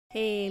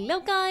Hello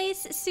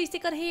guys, Susie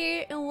got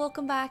here and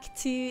welcome back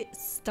to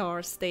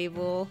Star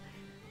Stable.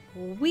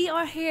 We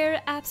are here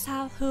at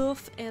South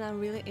Hoof and I'm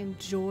really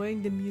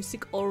enjoying the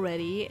music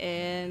already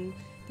and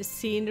the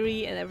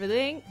scenery and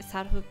everything.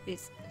 South Hoof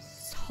is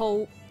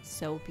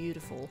so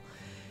beautiful.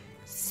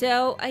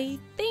 So I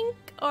think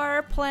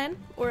our plan,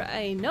 or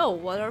I know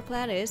what our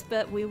plan is,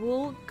 but we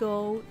will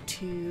go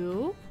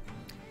to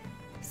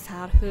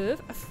South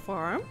Hoof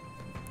farm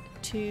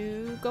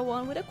to go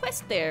on with a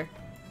quest there.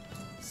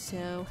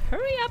 So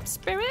hurry up,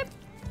 Spirit!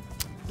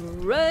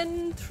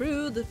 Run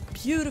through the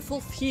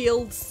beautiful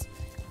fields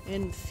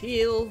and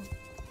feel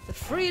the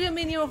freedom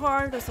in your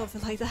heart or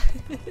something like that.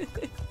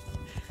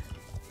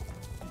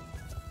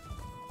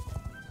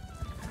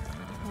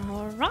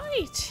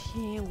 Alright,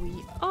 here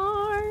we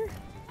are.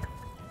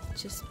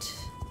 Just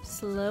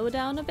slow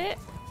down a bit.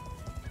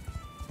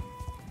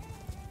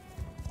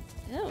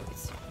 Oh,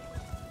 it's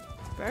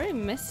very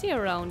messy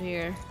around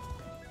here.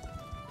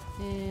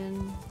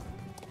 And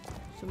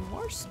some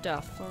more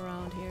stuff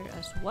around here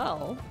as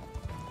well.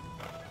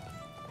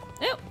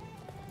 Oh!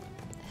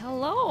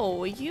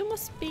 Hello! You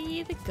must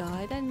be the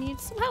guy that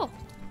needs some help.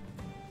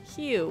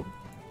 Hugh.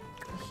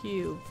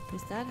 Hugh.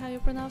 Is that how you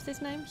pronounce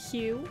his name?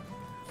 Hugh?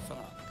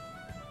 Fuck.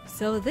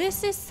 So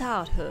this is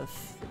South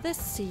Hoof. The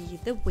sea,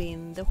 the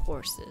wind, the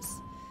horses.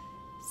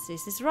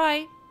 This is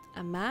right.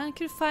 A man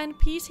could find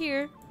peace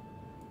here.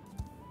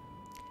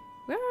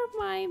 Where are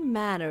my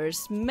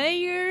manners?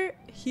 Mayor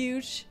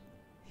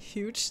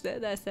Huge,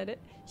 that I said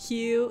it.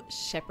 Hugh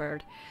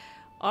Shepherd.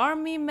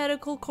 Army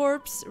Medical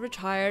Corps,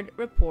 retired,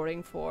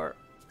 reporting for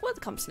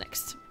what comes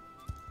next.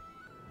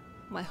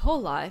 My whole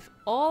life,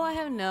 all I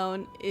have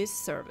known is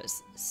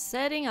service.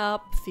 Setting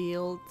up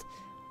field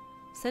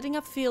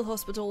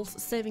hospitals,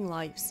 saving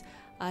lives.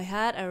 I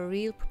had a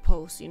real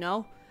purpose, you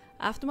know.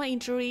 After my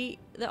injury,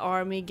 the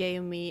army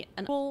gave me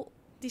an full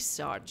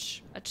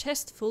discharge, a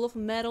chest full of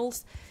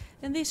medals,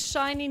 and this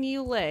shiny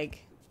new leg.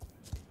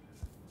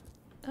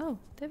 Oh,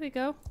 there we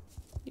go.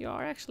 You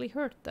are actually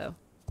hurt though.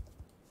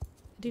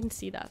 I didn't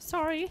see that.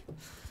 Sorry.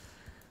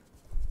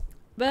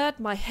 But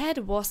my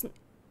head wasn't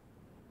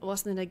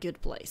in a good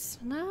place.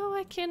 Now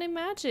I can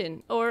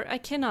imagine. Or I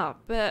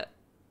cannot, but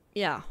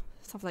yeah,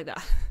 something like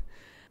that.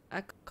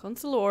 A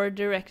consular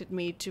directed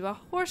me to a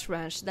horse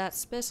ranch that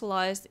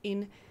specialized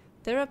in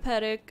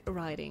therapeutic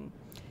riding.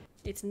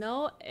 It's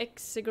no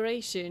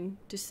exaggeration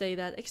to say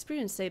that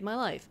experience saved my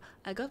life.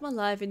 I got my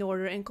life in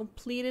order and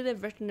completed a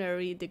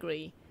veterinary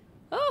degree.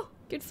 Oh,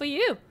 good for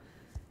you!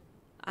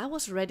 I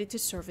was ready to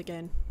serve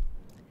again.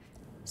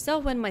 So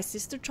when my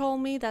sister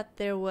told me that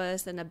there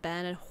was an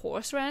abandoned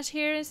horse ranch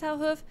here in South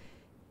Hoof,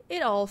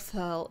 it all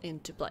fell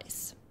into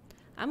place.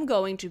 I'm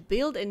going to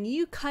build a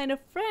new kind of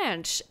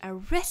ranch, a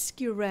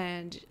rescue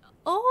ranch.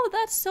 Oh,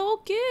 that's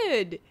so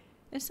good!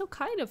 And so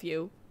kind of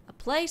you. A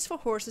place for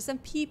horses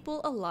and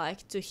people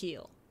alike to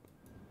heal.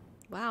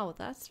 Wow,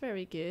 that's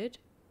very good.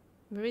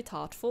 Very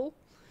thoughtful.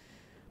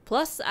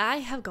 Plus, I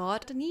have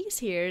got a niece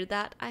here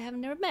that I have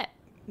never met.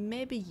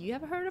 Maybe you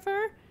have heard of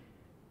her?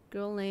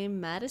 Girl named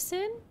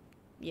Madison?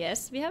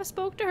 Yes, we have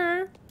spoke to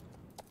her.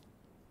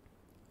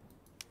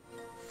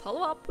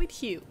 Follow up with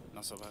Hugh.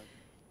 Not so bad.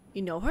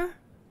 You know her?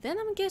 Then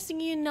I'm guessing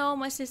you know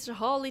my sister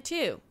Holly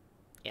too.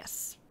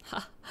 Yes.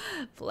 Ha.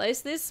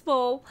 Place this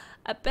small.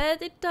 I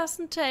bet it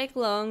doesn't take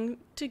long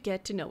to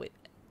get to know it.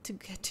 To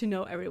get to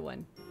know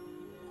everyone.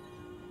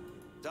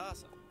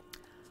 Does.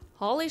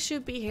 Holly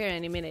should be here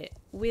any minute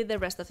with the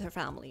rest of her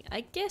family.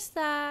 I guess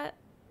that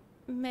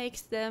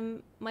makes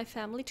them my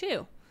family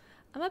too.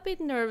 I'm a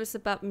bit nervous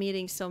about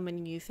meeting so many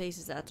new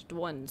faces at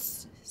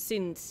once.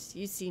 Since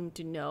you seem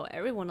to know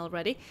everyone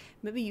already,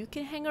 maybe you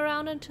can hang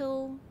around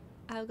until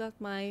I've got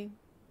my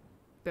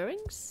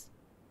bearings?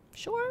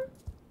 Sure.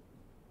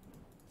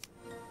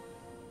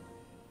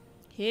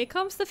 Here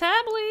comes the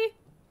family!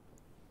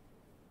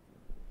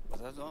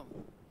 What's that on?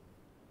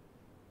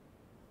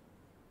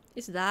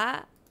 Is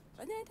that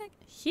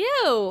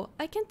Hugh?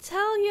 I can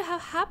tell you how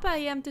happy I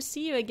am to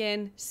see you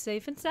again,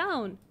 safe and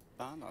sound.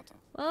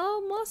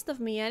 Well, most of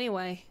me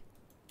anyway.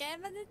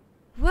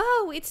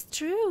 Whoa, it's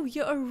true.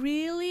 You are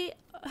really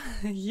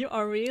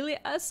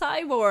a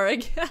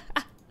cyborg.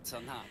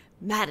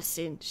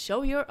 Madison,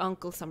 show your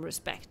uncle some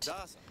respect.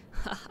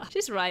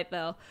 She's right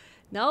though.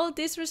 No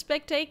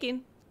disrespect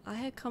taken. I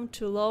have come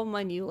to love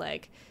my new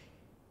leg.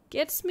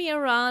 Gets me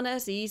around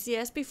as easy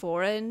as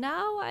before, and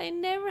now I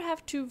never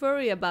have to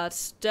worry about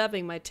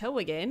stubbing my toe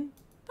again.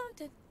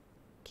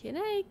 Can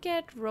I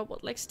get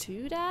robot legs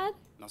too, Dad?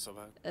 Not so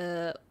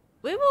bad.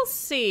 We will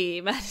see,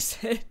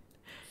 Madison.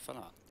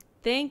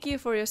 Thank you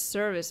for your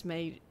service,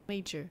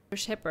 Major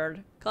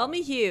Shepherd. Call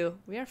me Hugh.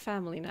 We are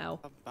family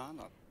now.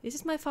 This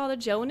is my father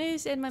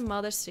Jonas and my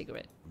mother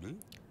Sigrid.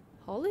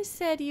 Holly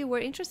said you were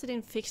interested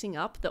in fixing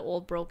up the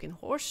old broken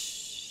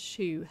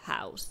horseshoe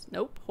house.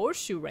 Nope,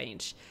 horseshoe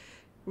range.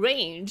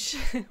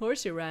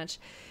 Horseshoe ranch.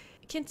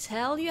 I can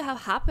tell you how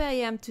happy I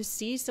am to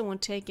see someone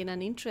taking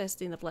an interest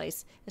in the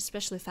place,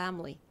 especially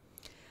family.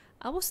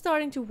 I was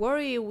starting to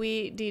worry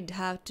we did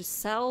have to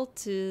sell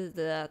to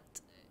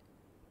that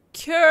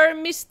cur,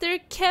 Mr.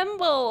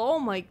 Campbell! Oh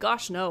my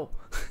gosh, no.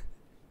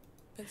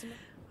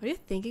 Are you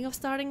thinking of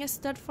starting a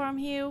stud farm,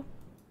 Hugh?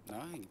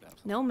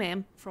 No,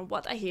 ma'am. From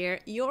what I hear,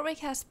 Jorvik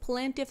has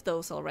plenty of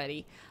those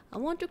already. I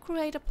want to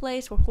create a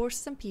place where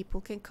horses and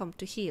people can come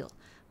to heal,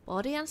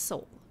 body and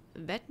soul,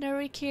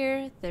 veterinary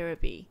care,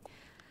 therapy.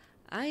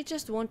 I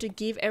just want to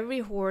give every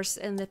horse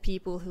and the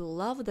people who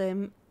love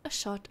them a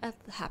shot at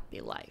the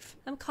happy life.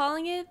 I'm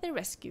calling it the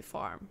rescue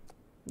farm.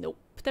 Nope,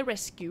 the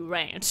rescue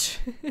ranch.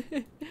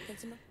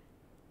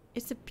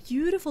 It's a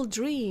beautiful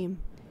dream.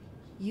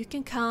 You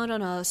can count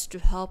on us to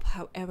help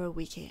however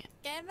we can.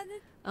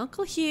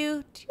 Uncle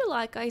Hugh, do you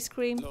like ice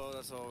cream? No,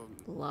 that's all.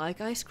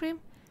 Like ice cream?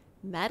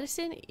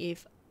 Madison,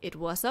 if it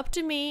was up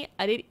to me,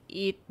 I did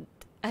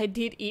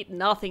eat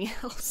nothing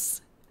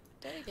else.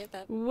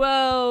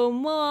 Whoa,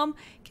 Mom,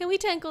 can we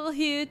take Uncle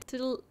Hugh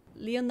to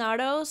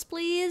Leonardo's,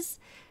 please?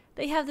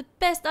 They have the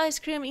best ice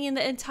cream in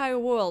the entire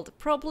world,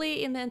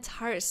 probably in the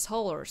entire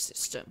solar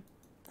system.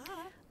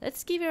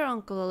 Let's give your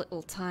uncle a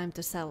little time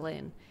to settle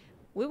in.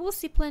 We will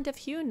see plenty of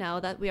Hugh now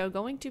that we are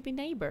going to be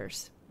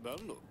neighbors.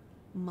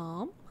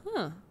 Mom?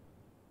 Huh.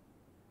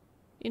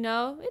 You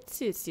know, it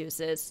suits you,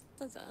 sis.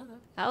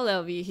 I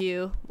love you,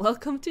 Hugh.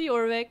 Welcome to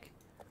Jorvik.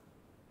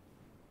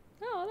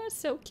 Oh, that's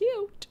so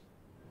cute.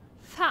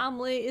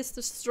 Family is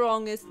the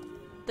strongest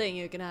thing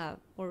you can have,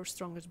 or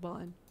strongest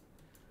bond.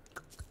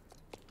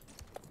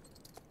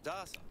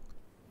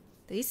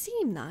 They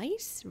seem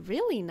nice,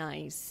 really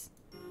nice.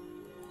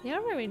 They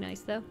are very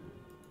nice, though.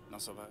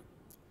 Not so bad.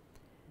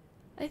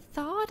 I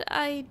thought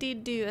I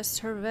did do a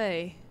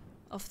survey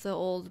of the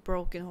old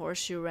broken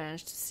horseshoe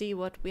ranch to see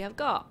what we have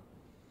got.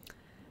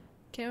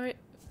 Care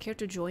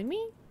to join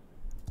me?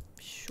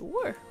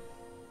 Sure.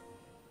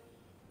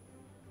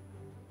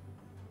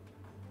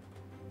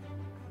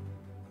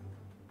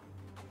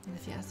 And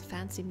if you have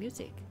fancy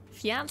music.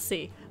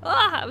 Fancy!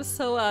 Ah, I'm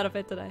so out of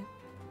it today.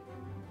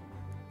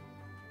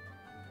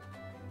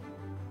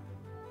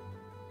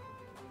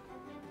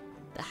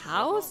 The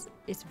house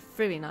is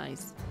very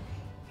nice.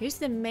 Here's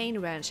the main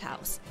ranch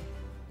house.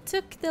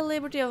 Took the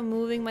liberty of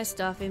moving my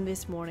stuff in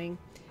this morning.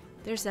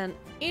 There's an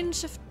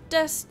inch of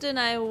dust and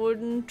I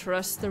wouldn't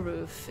trust the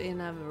roof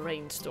in a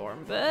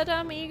rainstorm, but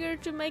I'm eager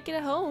to make it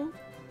a home.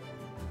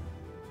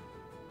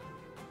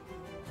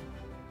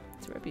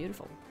 It's very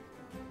beautiful.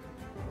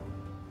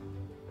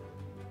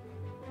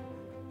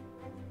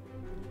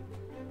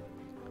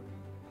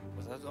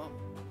 What's that on?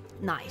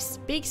 Nice,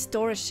 big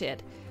storage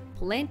shed.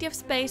 Plenty of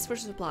space for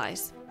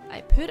supplies. I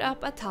put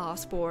up a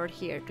task board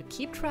here to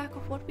keep track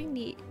of what we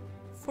need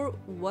for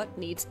what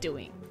needs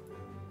doing.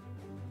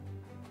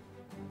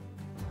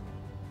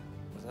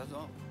 What's that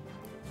on?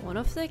 One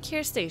of the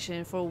care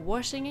station for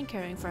washing and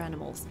caring for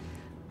animals.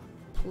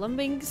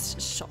 Plumbing's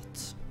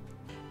shot.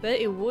 But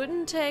it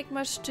wouldn't take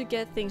much to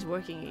get things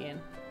working again.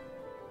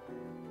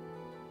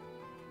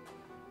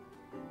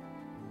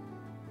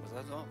 What's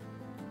that on?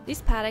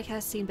 This paddock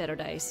has seen better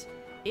days.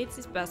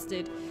 It's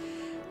busted.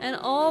 And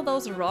all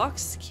those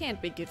rocks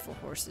can't be good for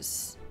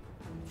horses.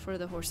 For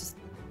the horses'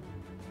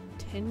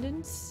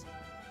 tendons?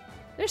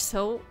 There's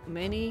so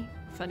many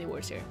funny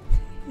words here.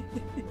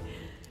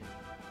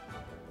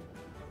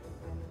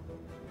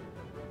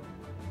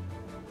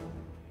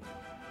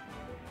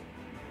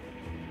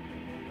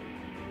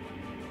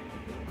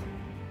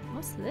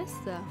 What's this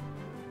though?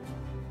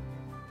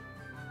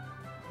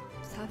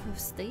 South Hoof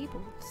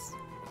stables.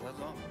 What's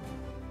that on?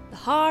 The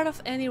heart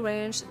of any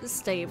ranch, the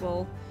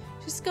stable.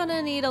 She's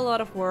gonna need a lot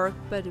of work,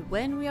 but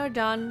when we are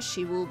done,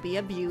 she will be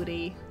a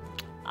beauty.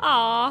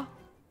 Ah.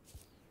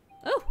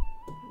 Oh,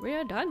 we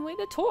are done with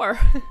the tour.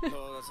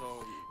 No, that's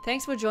all.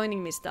 Thanks for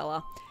joining me,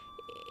 Stella.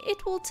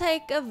 It will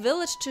take a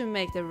village to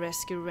make the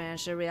rescue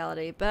ranch a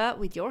reality, but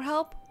with your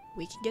help,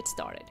 we can get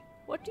started.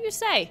 What do you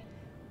say?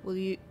 Will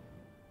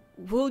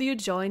you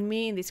join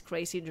me in this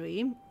crazy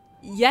dream?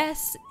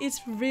 Yes,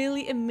 it's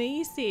really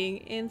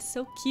amazing and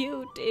so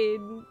cute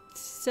and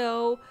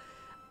so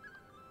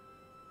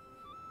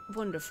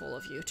wonderful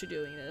of you to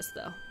doing this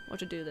though, or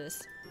to do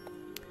this.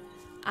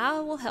 I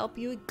will help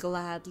you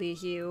gladly,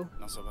 Hugh.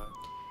 Not so bad.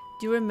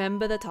 Do you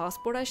remember the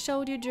task board I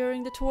showed you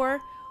during the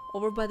tour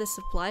over by the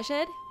supply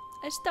shed?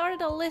 I started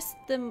a list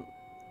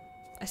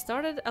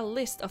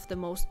of the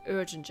most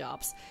urgent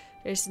jobs.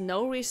 There's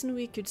no reason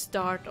we could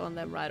start on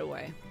them right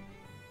away.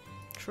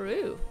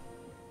 True.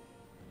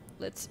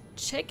 Let's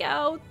check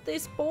out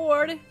this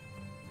board.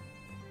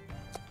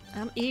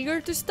 I'm eager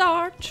to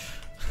start.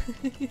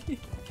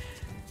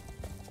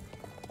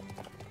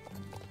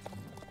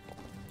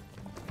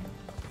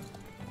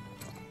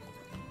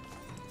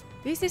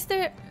 This is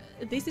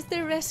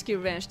the rescue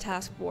ranch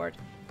task board.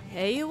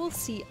 Here you will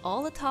see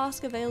all the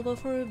tasks available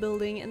for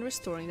rebuilding and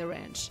restoring the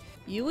ranch.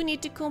 You will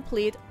need to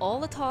complete all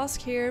the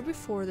tasks here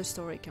before the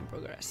story can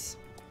progress.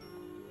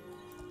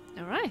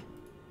 Alright.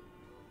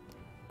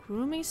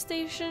 Grooming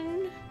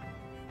station,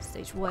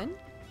 stage 1.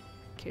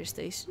 Care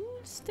station,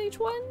 stage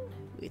 1.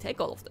 We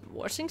take all of them.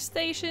 Washing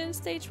station,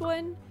 stage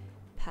 1.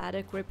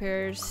 Paddock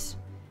repairs,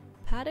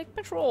 paddock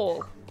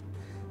patrol.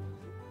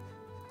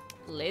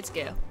 Let's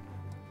go.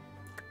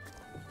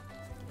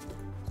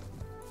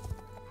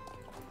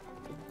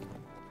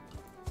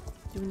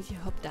 Do we need to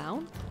hop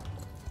down?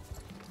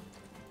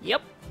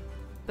 Yep.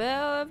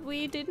 But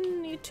we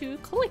didn't need to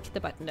click the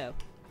button though.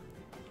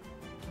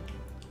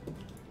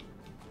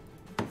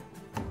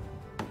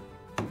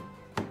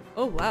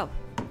 Oh wow.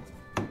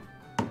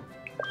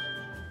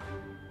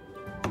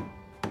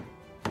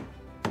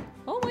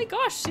 Oh my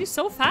gosh, she's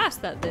so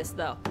fast at this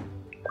though.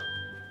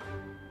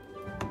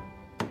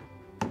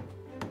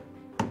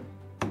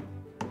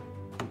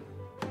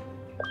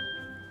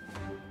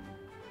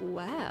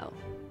 Wow.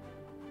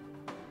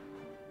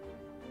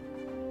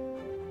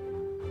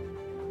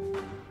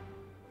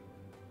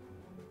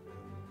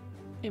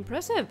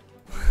 Impressive.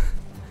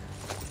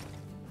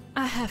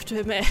 I have to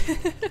admit.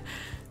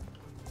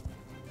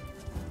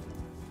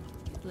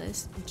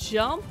 Let's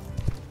jump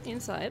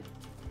inside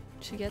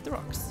to get the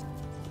rocks.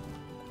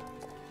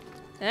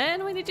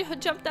 And we need to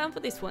jump down for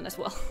this one as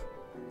well.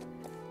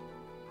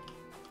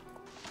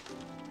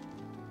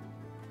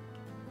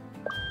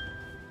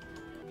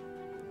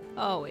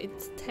 Oh,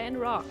 it's 10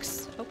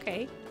 rocks.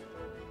 Okay.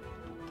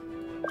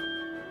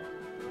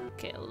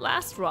 Okay,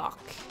 last rock.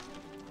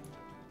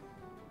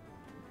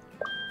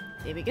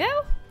 There we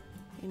go.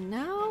 And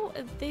now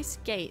this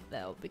gate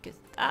though, because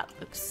that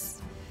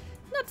looks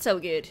not so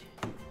good.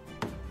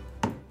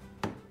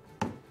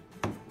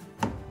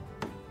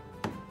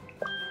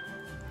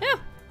 Yeah,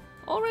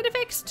 already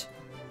fixed.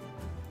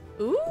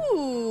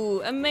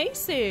 Ooh,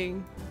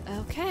 amazing.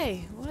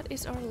 Okay, what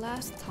is our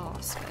last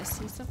task? I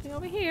see something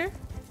over here.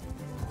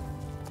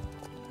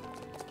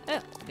 Oh,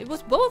 it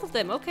was both of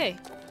them, okay.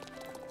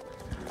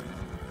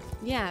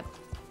 Yeah,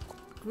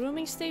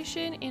 grooming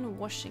station and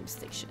washing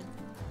station.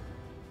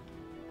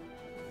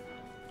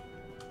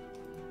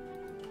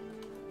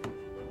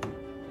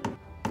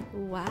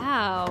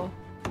 Wow,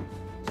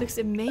 looks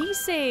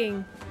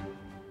amazing.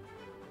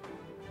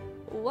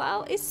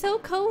 Wow, it's so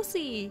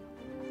cozy.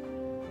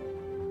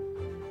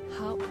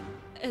 How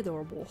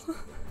adorable.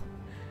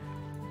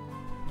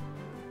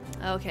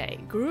 Okay,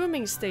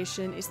 grooming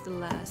station is the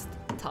last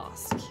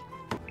task.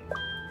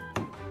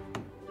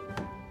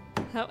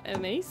 How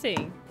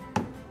amazing.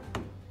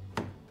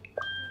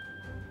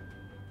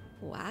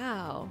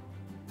 Wow,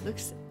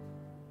 looks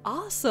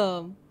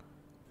awesome.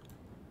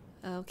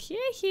 Okay,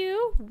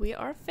 Hugh, we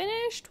are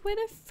finished with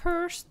the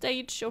first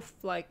stage of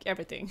like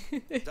everything.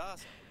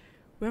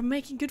 We're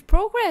making good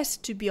progress.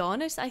 To be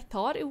honest, I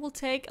thought it will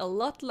take a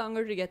lot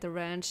longer to get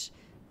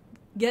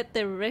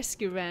the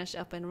rescue ranch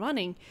up and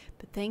running,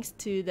 but thanks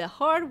to the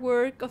hard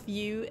work of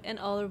you and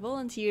other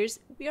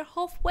volunteers, we are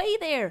halfway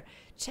there.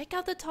 Check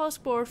out the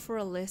task board for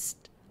a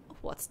list of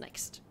what's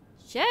next.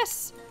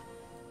 Yes!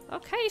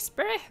 Okay,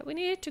 Spirit, we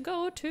need to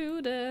go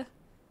to the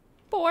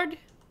board,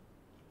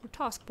 or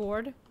task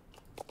board.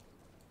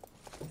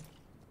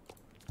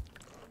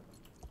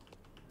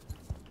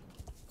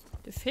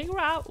 To figure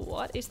out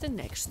what is the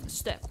next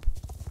step.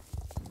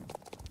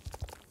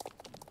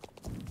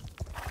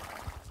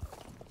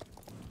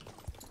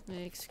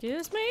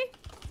 Excuse me?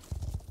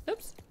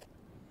 Oops.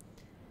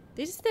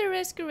 This is the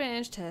rescue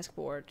ranch task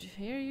board.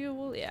 Here you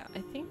will, yeah, I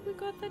think we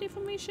got that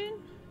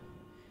information.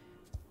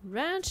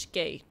 Ranch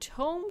gate,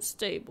 home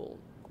stable,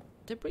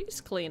 debris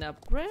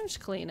cleanup, ranch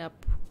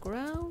cleanup,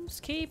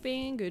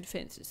 groundskeeping, good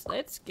fences.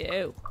 Let's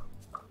go.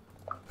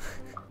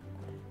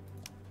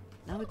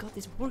 Now we got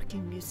this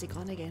working music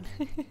on again.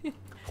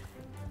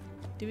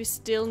 Do we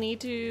still need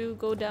to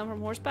go down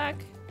from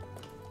horseback?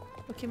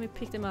 Or can we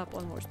pick them up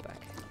on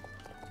horseback?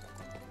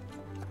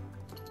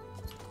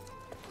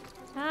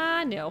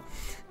 Ah, no.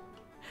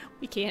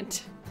 We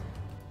can't.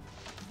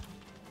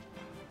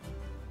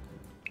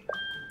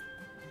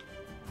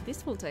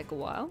 This will take a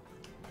while.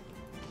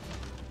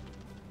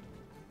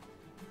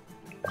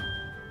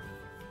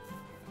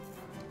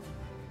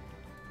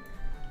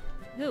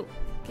 Oh,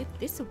 get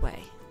this away.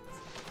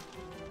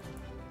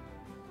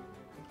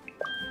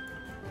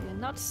 Yeah,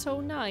 not so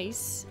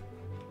nice.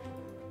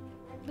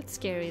 But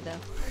scary though.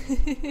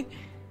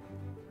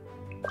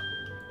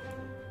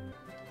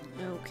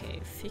 Okay,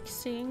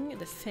 fixing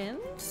the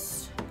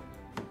fence.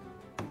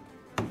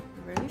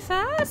 Very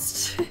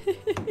fast.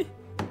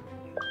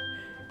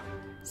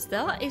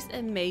 Stella is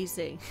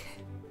amazing.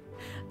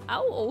 I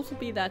will also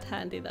be that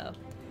handy though.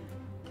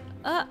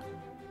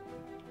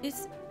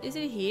 Is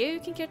it here you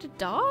can get the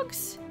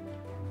dogs?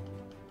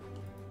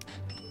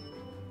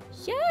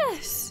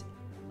 Yes!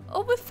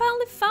 Oh, we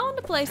finally found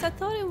the place. I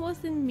thought it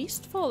was in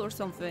Mistfall or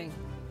something.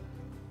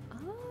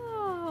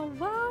 Oh,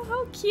 wow,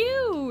 how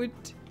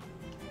cute!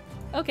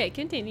 Okay,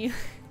 continue.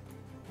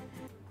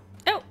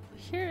 Oh,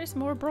 here is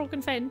more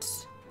broken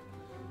fence.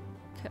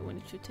 Okay, we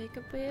need to take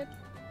a bit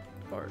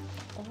for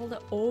all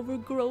the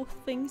overgrowth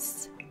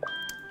things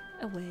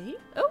away.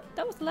 Oh,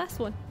 that was the last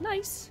one.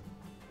 Nice.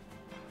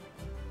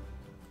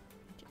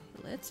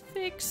 Okay, let's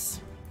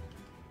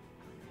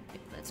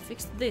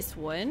fix this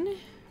one.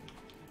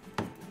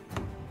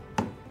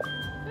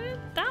 And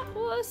that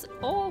was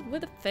all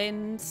with the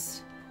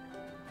fence.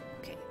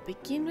 Okay,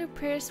 begin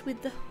repairs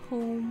with the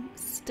home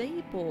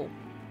stable.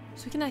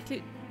 So we can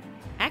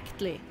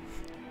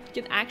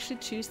actually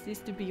choose this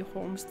to be a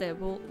home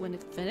stable when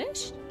it's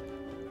finished.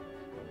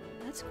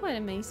 That's quite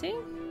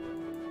amazing.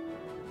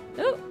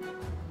 Oh!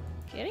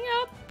 Getting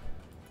up!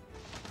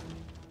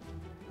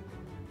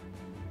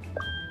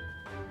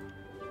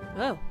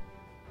 Whoa!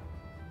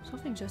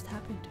 Something just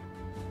happened.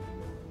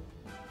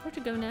 Where to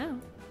go now?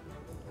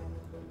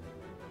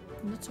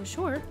 I'm not so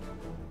sure.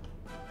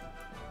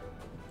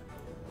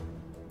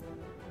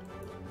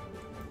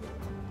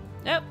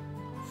 Nope!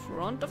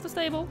 Front of the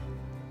stable.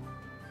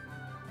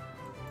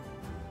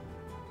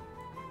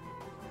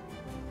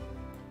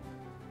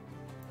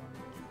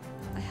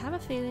 I have a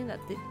feeling that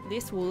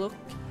this will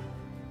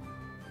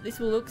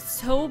look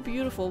so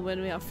beautiful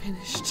when we are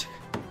finished.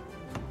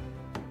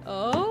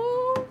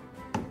 Oh!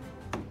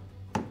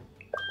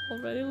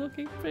 Already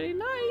looking pretty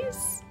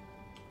nice.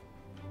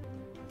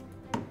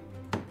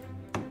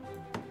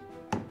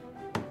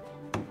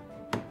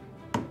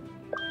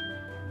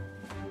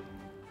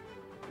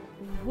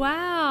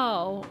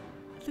 Wow!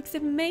 It looks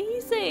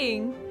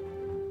amazing!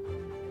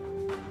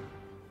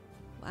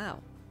 Wow.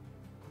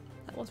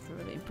 That was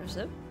really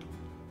impressive.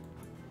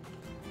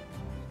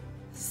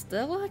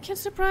 Stella can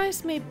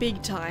surprise me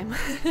big time.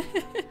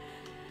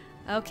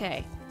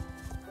 Okay.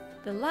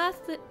 The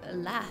last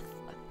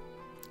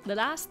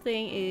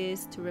thing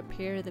is to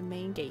repair the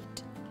main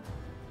gate.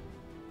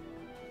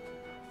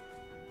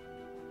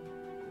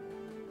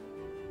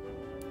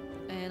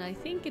 And I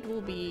think it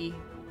will be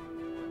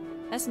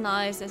as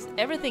nice as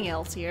everything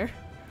else here.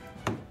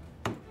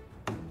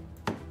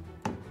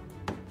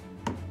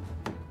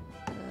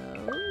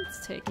 So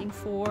it's taking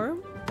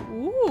form.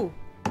 Ooh!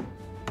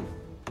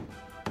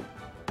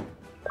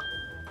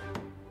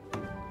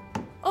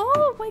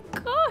 Oh my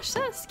gosh,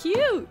 that's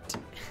cute!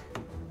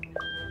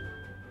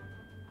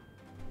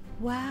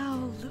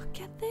 Wow,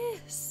 look at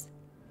this!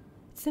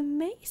 It's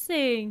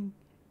amazing!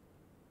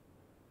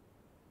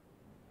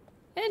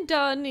 And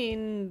done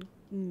in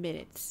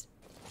minutes.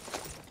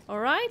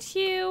 Alright,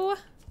 Hugh!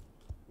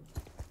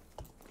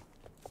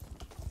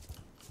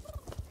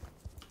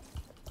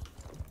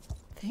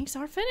 Things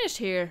are finished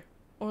here.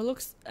 Or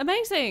looks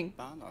amazing!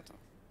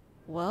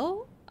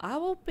 Well, I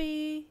will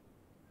be...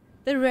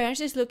 The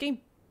ranch is looking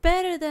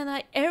better than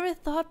I ever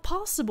thought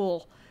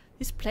possible.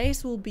 This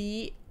place will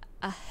be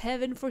a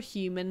heaven for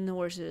human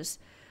horses.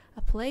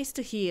 A place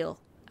to heal.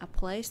 A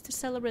place to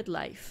celebrate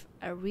life.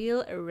 A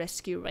real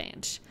rescue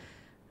ranch.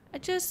 I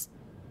just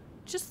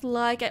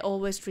like I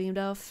always dreamed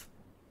of.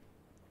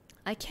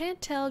 I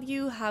can't tell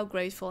you how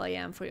grateful I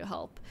am for your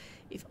help.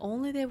 If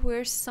only there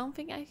were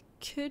something I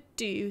could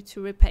do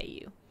to repay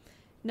you.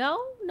 No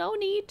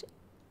need.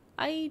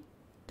 I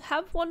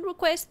have one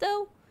request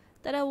though,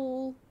 that I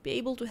will be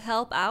able to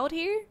help out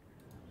here.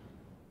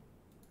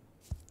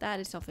 That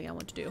is something I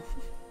want to do.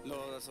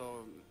 No, that's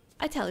all.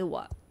 I tell you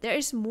what, there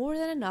is more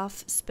than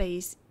enough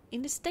space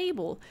in the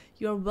stable.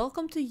 You are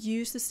welcome to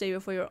use the stable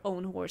for your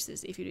own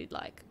horses if you did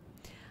like.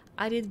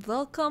 I did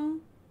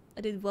welcome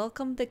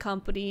the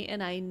company,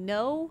 and I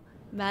know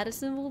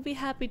Madison will be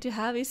happy to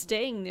have you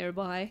staying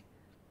nearby.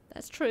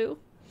 That's true.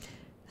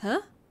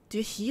 Huh? Do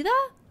you hear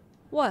that?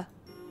 What?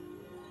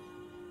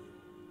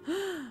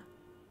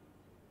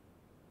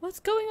 What's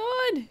going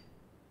on?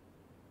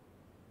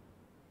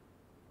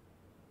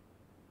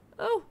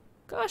 Oh,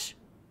 gosh.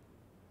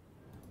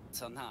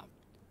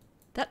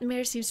 That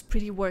mare seems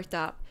pretty worked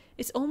up.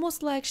 It's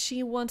almost like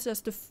she wants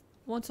us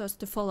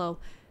to follow.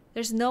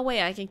 There's no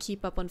way I can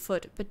keep up on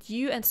foot, but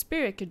you and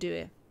Spirit could do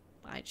it.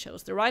 I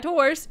chose the right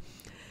horse.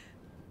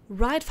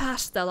 Ride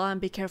fast, Stella,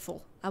 and be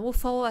careful. I will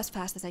follow as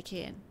fast as I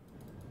can.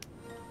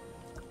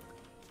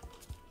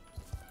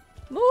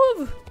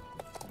 Move!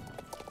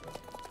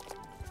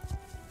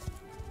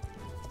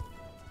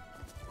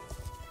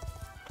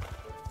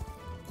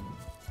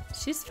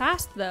 She's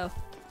fast though,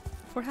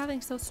 for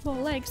having so small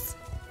legs.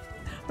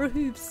 Or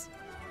hooves.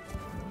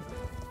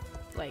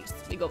 Legs.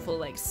 We go for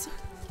legs.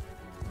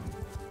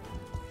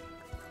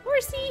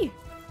 Horsey!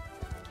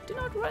 Do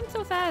not run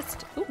so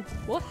fast! Ooh,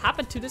 what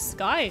happened to the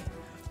sky?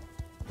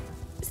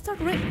 Is that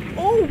rain?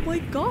 Oh my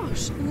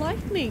gosh!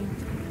 Lightning!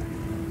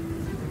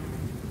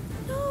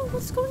 No,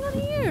 what's going on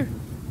here?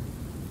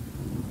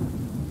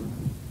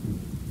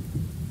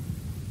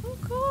 Oh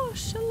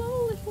gosh,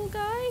 hello little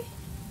guy.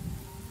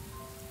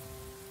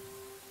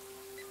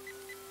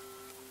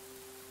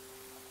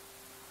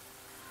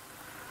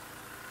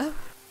 Oh.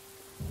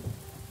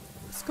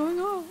 What's going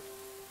on?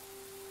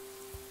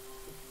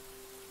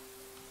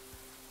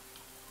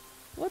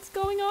 What's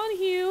going on,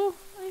 Hugh?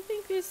 I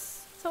think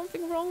there's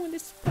something wrong with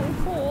this poor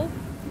foal.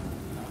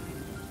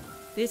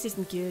 This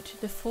isn't good.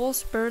 The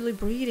foal's barely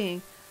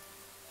breathing.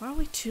 Are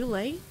we too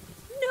late?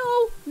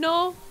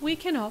 No, we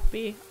cannot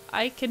be.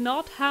 I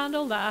cannot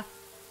handle that.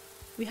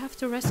 We have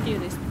to rescue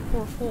this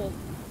poor foal.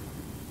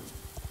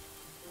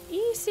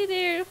 Easy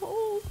there.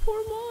 Oh,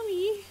 poor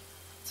mommy.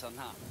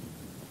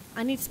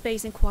 I need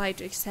space and quiet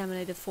to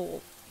examine the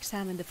foal,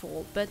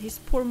 but his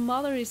poor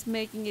mother is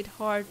making it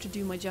hard to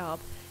do my job.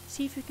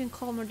 See if you can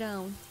calm her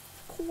down.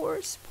 Of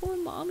course, poor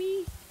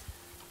mommy.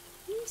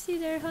 Easy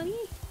there,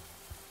 honey.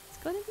 It's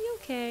gonna be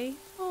okay.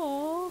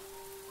 Aww.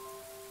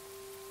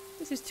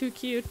 This is too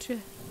cute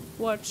to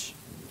watch.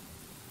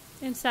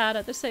 and sad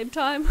at the same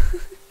time.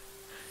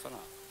 Såna.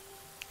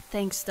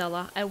 Thanks,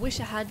 Stella. I wish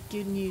I had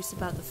good news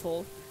about the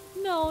fall.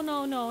 No,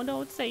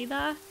 don't say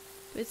that.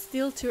 But it's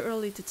still too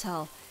early to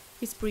tell.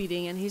 He's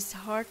breathing and his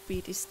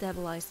heartbeat is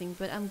stabilizing,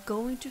 but I'm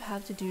going to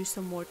have to do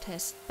some more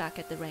tests back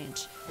at the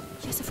ranch.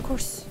 Yes, of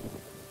course.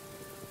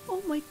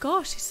 Oh my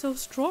gosh, he's so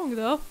strong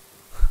though.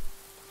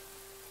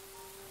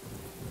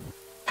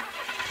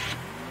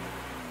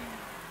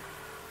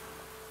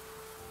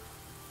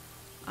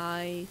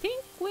 I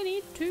think we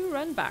need to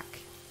run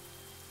back.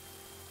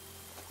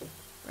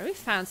 Very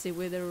fancy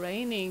with the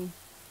raining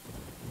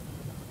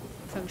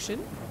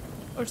function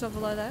or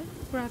something like that.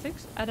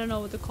 Graphics. I don't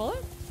know what to call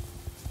it.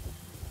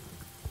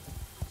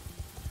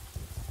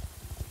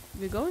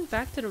 We're going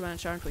back to the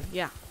ranch, aren't we?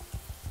 Yeah.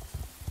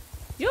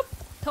 Yup,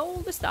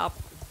 told to stop.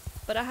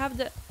 But I have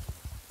the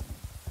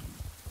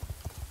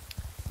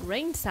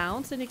rain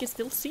sounds and you can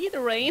still see the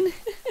rain.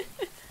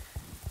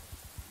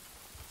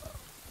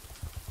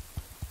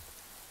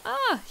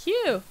 Ah,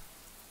 Hugh!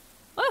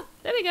 Oh,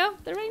 there we go.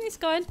 The rain is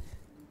gone.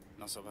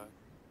 Not so bad.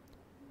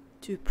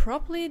 To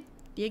properly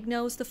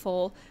diagnose the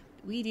fall,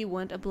 we do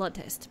want a blood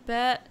test,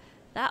 but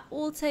that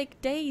will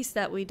take days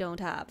that we don't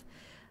have.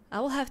 I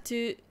will have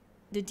to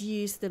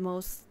deduce the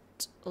most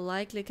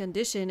likely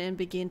condition and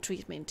begin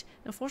treatment.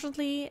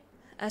 Unfortunately,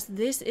 as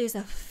this is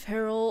a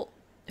feral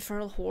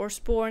horse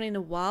born in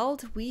the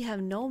wild, we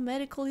have no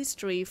medical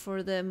history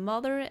for the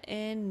mother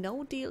and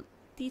no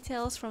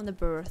details from the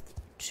birth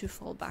to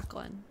fall back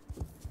on.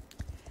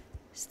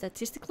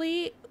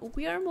 Statistically,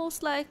 we are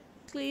most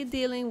likely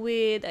dealing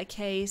with a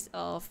case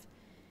of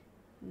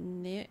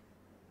neonatal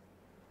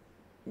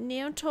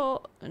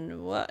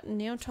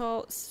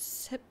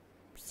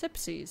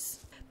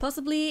sepsis,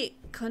 possibly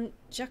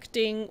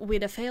conjuncting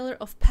with a failure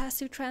of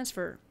passive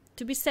transfer.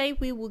 To be safe,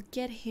 we will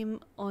get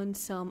him on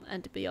some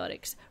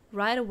antibiotics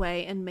right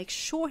away and make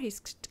sure he's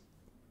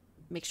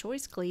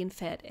clean,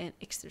 fed, and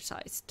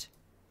exercised.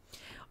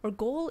 Our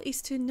goal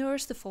is to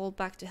nurse the foal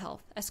back to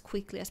health as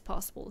quickly as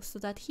possible so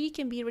that he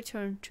can be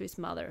returned to his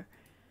mother.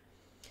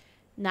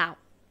 Now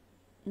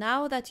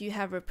that you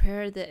have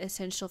repaired the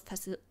essential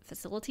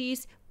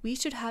facilities, we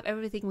should have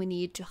everything we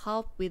need to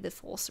help with the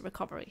foal's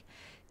recovery.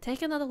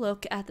 Take another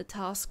look at the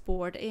task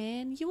board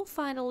and you will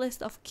find a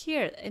list of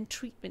care and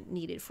treatment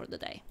needed for the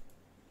day.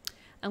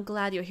 I'm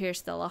glad you're here,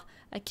 Stella.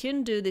 I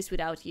couldn't do this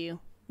without you.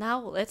 Now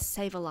let's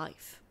save a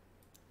life.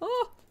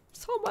 Oh,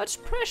 so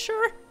much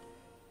pressure!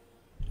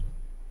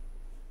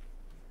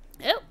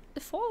 Oh, the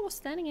foal was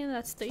standing in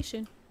that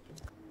station.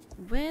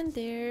 When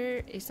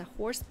there is a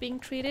horse being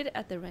treated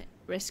at the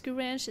rescue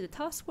ranch, the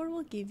task board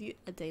will give you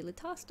a daily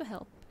task to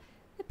help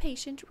the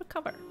patient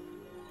recover.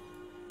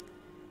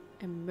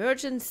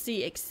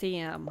 Emergency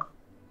exam.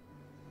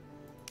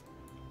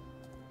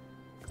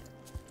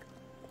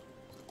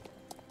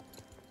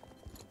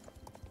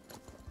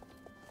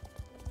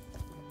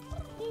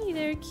 Hey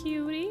there,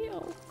 cutie.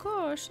 Oh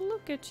gosh,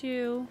 look at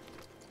you.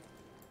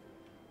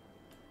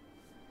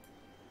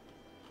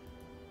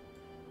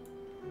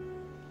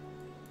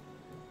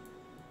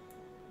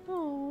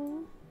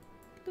 Oh,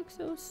 looks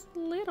so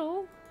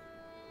little.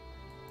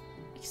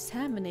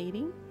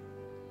 Examining.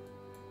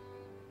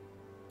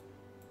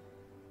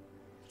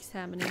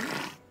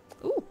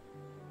 Ooh,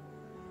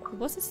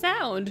 what's the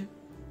sound?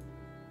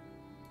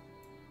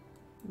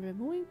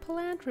 Removing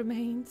plant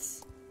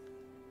remains.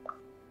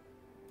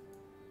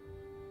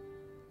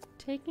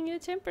 Taking a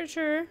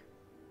temperature.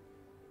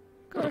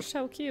 Gosh,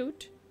 how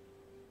cute.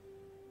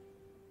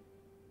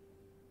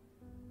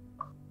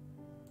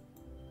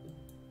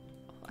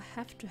 I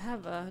have to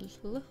have a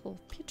little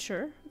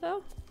picture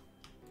though.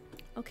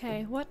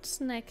 Okay,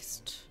 what's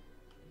next?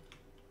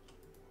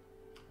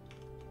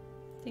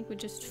 I think we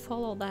just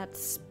follow that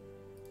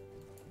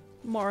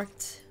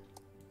marked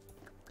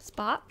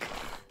spot.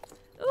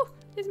 Oh,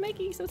 it's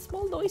making some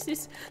small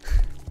noises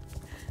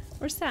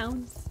or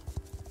sounds.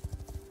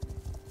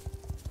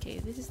 Okay,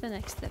 this is the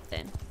next step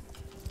then.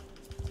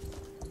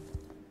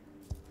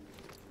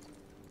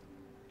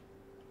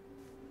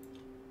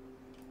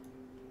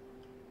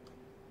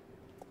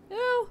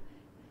 Oh,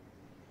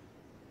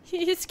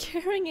 he's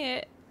carrying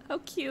it. How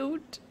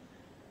cute.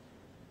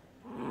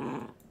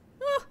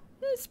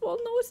 Small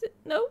nose.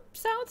 No,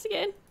 sounds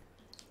again.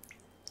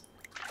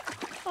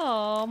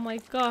 Oh my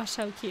gosh,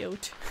 how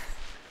cute.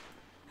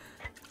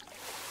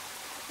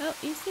 Oh,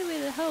 easy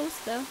with the hose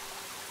though.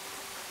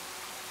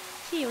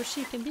 He or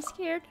she can be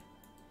scared.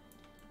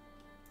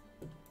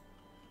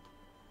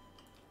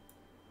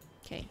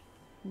 Okay,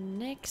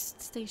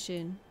 next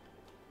station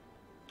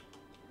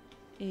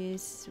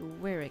is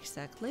where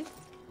exactly?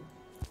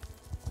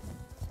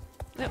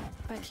 Oh,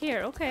 back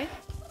here, okay.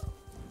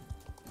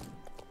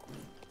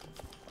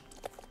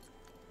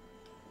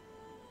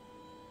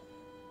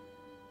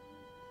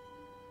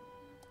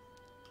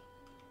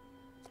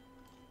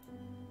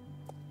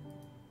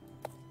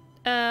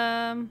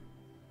 I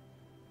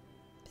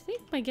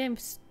think my game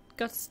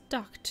got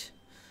stuck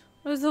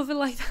or something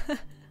like that.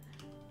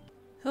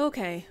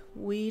 Okay,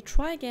 we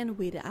try again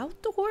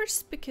without the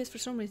horse because for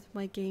some reason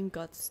my game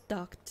got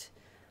stuck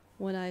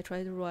when I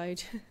try to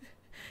ride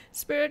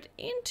Spirit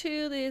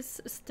into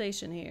this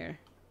station here.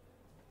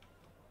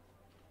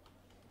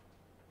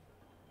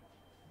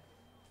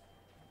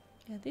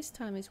 Yeah, this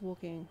time he's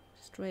walking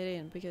straight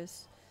in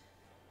because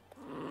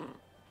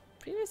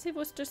previously he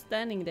was just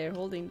standing there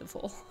holding the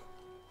foal.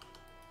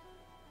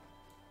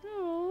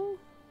 Oh,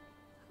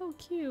 how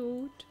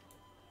cute.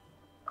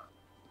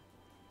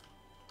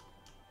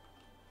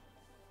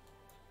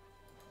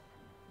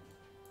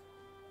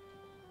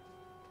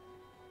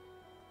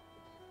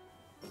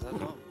 Was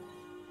that all?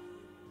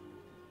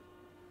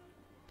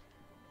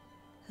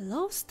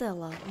 Hello,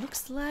 Stella.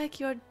 Looks like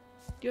you're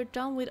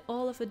done with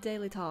all of the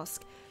daily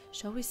tasks.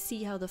 Shall we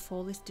see how the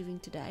foal is doing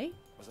today?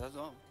 Was that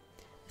all?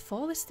 The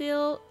foal is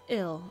still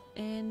ill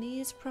and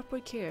needs proper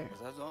care.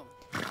 Was that all?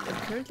 I'm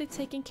currently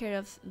taking care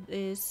of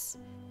this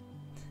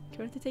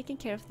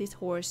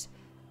horse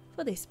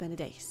for this many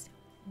days.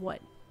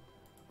 What?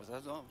 Was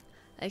that all?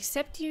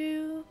 Except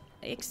you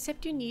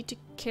need to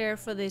care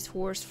for this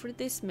horse for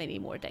this many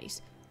more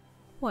days.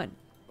 What?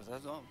 Was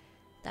that all?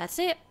 That's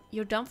it.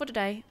 You're done for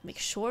today. Make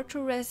sure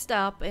to rest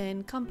up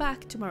and come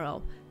back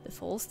tomorrow. The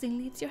foal still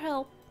needs your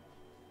help.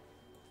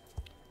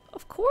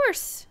 Of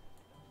course.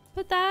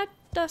 But that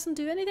doesn't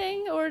do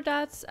anything, or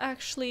that's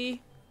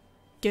actually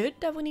good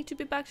that we need to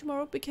be back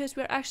tomorrow because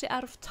we're actually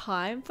out of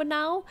time for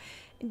now.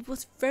 It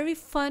was very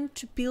fun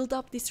to build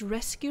up this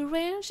rescue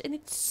ranch, and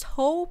it's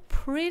so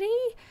pretty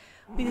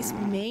with this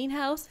main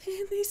house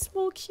and these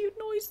small cute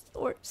noise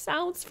or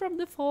sounds from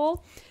the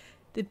fall.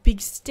 The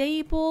big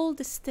stable,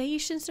 the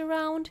stations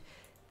around.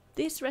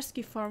 This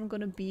rescue farm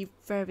gonna be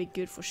very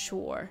good for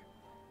sure.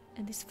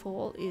 And this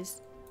fall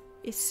is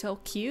so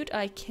cute,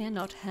 I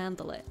cannot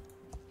handle it.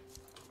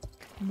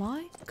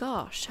 My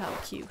gosh, how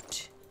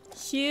cute.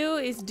 Hugh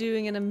is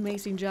doing an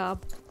amazing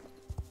job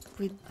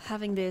with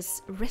having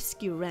this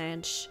rescue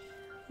ranch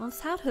on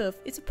South Hoof.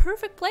 It's a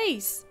perfect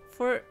place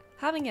for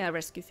having a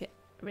rescue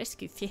ranch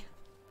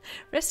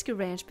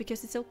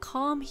because it's so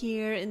calm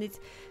here and it's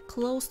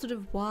close to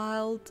the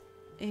wild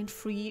and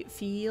free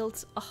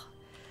fields. Oh,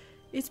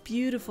 it's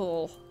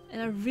beautiful and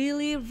I'm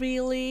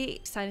really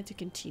excited to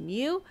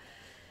continue.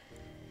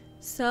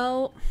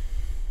 So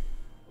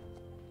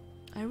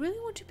I really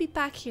want to be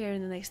back here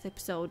in the next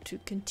episode to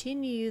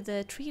continue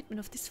the treatment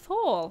of this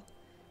fall,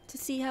 to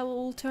see how it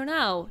will turn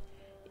out.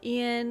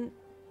 And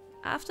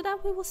after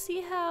that we will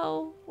see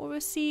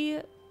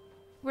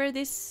where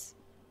this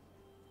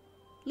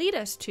lead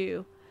us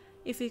to.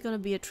 If it's gonna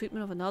be a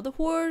treatment of another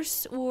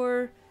horse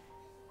or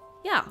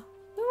yeah,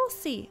 we will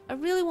see. I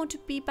really want to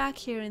be back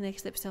here in the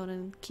next episode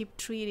and keep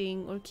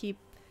treating or keep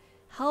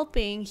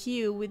helping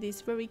Hugh with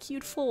this very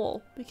cute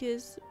foal,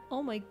 because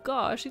oh my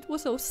gosh, it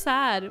was so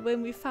sad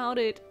when we found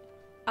it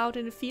out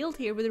in the field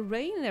here with the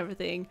rain and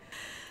everything.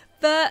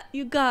 But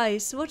you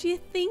guys, what do you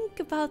think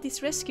about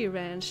this rescue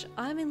ranch?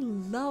 I'm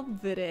in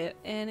love with it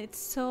and it's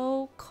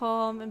so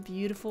calm and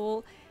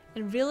beautiful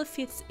and really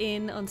fits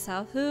in on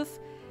South Hoof,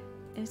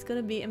 and it's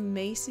gonna be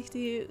amazing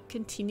to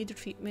continue the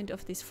treatment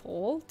of this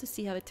foal to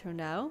see how it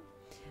turned out.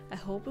 I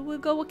hope it will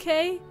go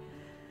okay,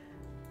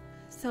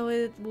 so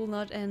it will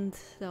not end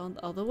the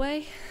other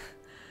way.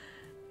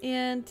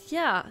 And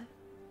yeah,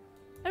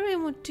 I really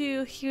want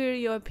to hear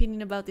your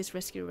opinion about this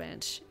rescue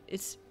ranch.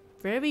 It's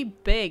very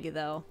big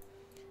though.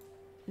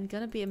 It's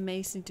gonna be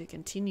amazing to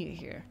continue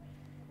here.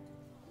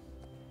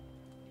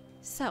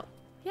 So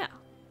yeah,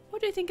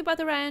 what do you think about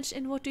the ranch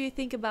and what do you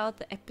think about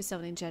the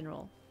episode in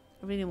general?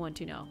 I really want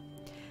to know.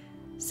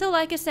 So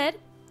like I said,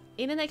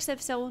 in the next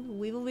episode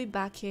we will be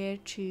back here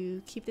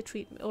to keep the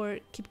treatment or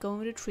keep going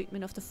with the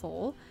treatment of the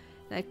fall.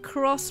 And I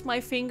cross my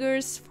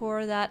fingers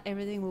for that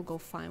everything will go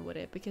fine with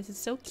it because it's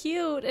so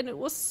cute and it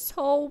was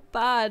so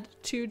bad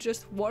to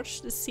just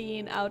watch the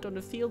scene out on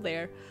the field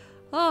there.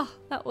 Oh,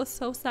 that was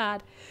so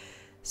sad.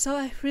 So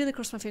I really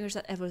cross my fingers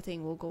that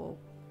everything will go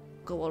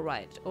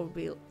alright or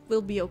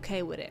we'll be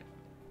okay with it.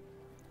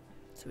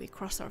 So we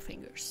cross our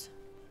fingers.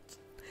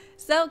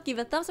 So give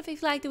a thumbs up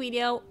if you liked the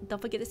video.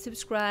 Don't forget to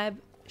subscribe,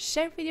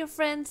 share it with your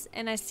friends,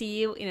 and I see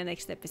you in the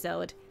next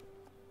episode.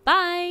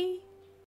 Bye!